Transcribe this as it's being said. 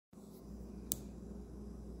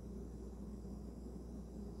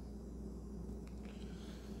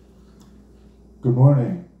Good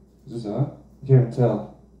morning. Is this on? I can't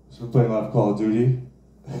tell. So we're playing a lot of Call of Duty.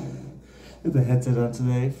 Got the headset on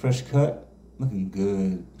today, fresh cut, looking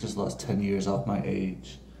good. Just lost 10 years off my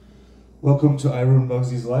age. Welcome to Iron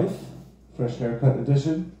Bugsy's Life, fresh haircut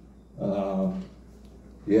edition.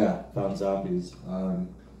 Yeah, found zombies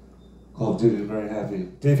on Call of Duty. I'm very happy.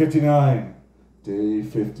 Day 59. Day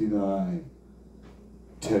 59.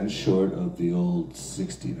 10 short of the old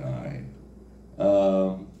 69.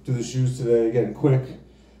 Do the shoes today, getting quick.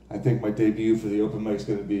 I think my debut for the open mic is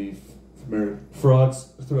going to be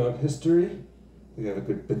frauds throughout history. We have a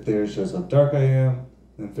good bit there, shows how dark I am,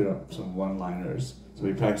 and then fit up some one-liners. So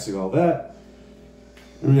we'll be practicing all that.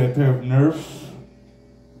 We got a pair of Nerf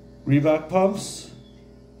Reebok pumps.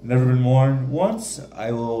 Never been worn once.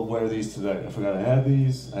 I will wear these today. I forgot I had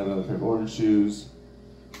these. I have another pair of orange shoes.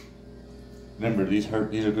 Remember, these hurt.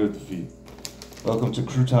 These are good at the feet. Welcome to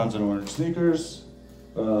Croutons and Orange Sneakers.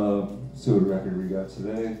 See what record we got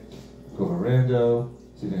today. Go for rando.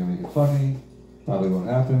 See if I can make it funny. Probably won't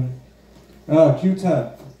happen.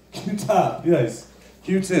 Q-Tip. Q-Top, yes.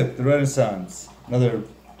 Q-Tip, The Renaissance. Another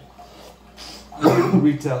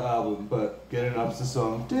retail album, but getting up to the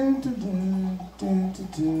song.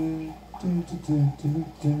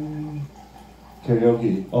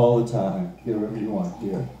 Karaoke all the time. Get whatever you want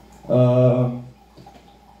here.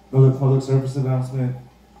 Another public service announcement.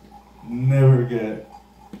 Never get,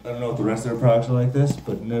 I don't know if the rest of their products are like this,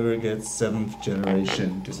 but never get 7th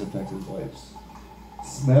generation disinfectant wipes.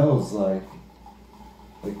 Smells like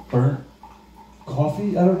burnt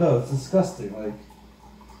coffee? I don't know, it's disgusting. Like,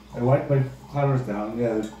 I wipe my flowers down,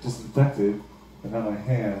 yeah, they're disinfected, and now my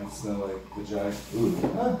hands smell like vagina. Ooh.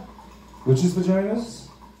 Huh? Witches' vaginas?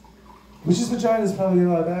 Witches' vaginas probably a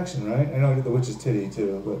lot of action, right? I know I did the witch's titty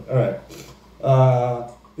too, but alright.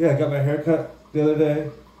 Yeah, I got my hair cut the other day.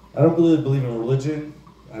 I don't really believe in religion.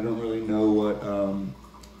 I don't really know what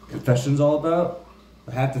confession's all about.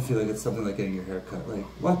 I have to feel like it's something like getting your hair cut. Like,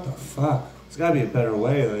 what the fuck? There's gotta be a better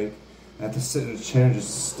way. Like, I have to sit in a chair and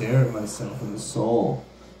just stare at myself in the soul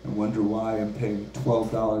and wonder why I'm paying $12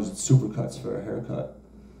 at Supercuts for a haircut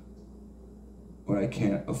when I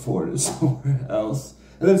can't afford it somewhere else.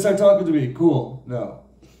 And then start talking to me. Cool. No.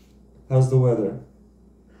 How's the weather?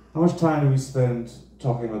 How much time do we spend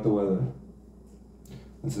talking about the weather?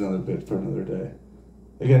 That's another bit for another day.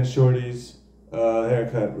 Again, shorties,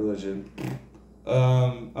 haircut, religion.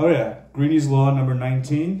 Oh yeah, Greenie's Law number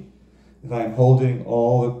 19. If I'm holding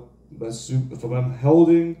if I'm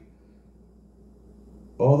holding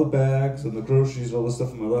all the bags and the groceries, all the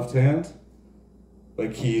stuff in my left hand, my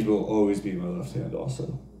keys will always be in my left hand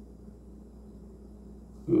also.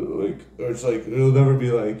 Or it's like, it'll never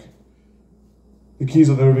be like, the keys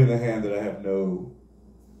will never be in the hand that I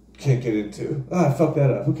can't get into. I fucked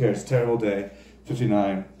that up. Who cares? Terrible day.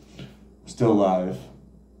 59. Still alive.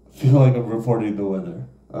 Feel like I'm reporting the weather.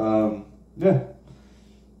 Yeah.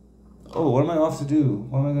 Oh, what am I off to do?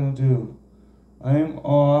 What am I gonna do? I'm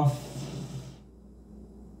off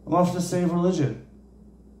to save religion.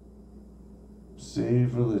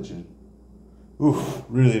 Save religion. Oof,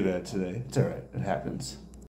 really bad today. It's alright. It happens.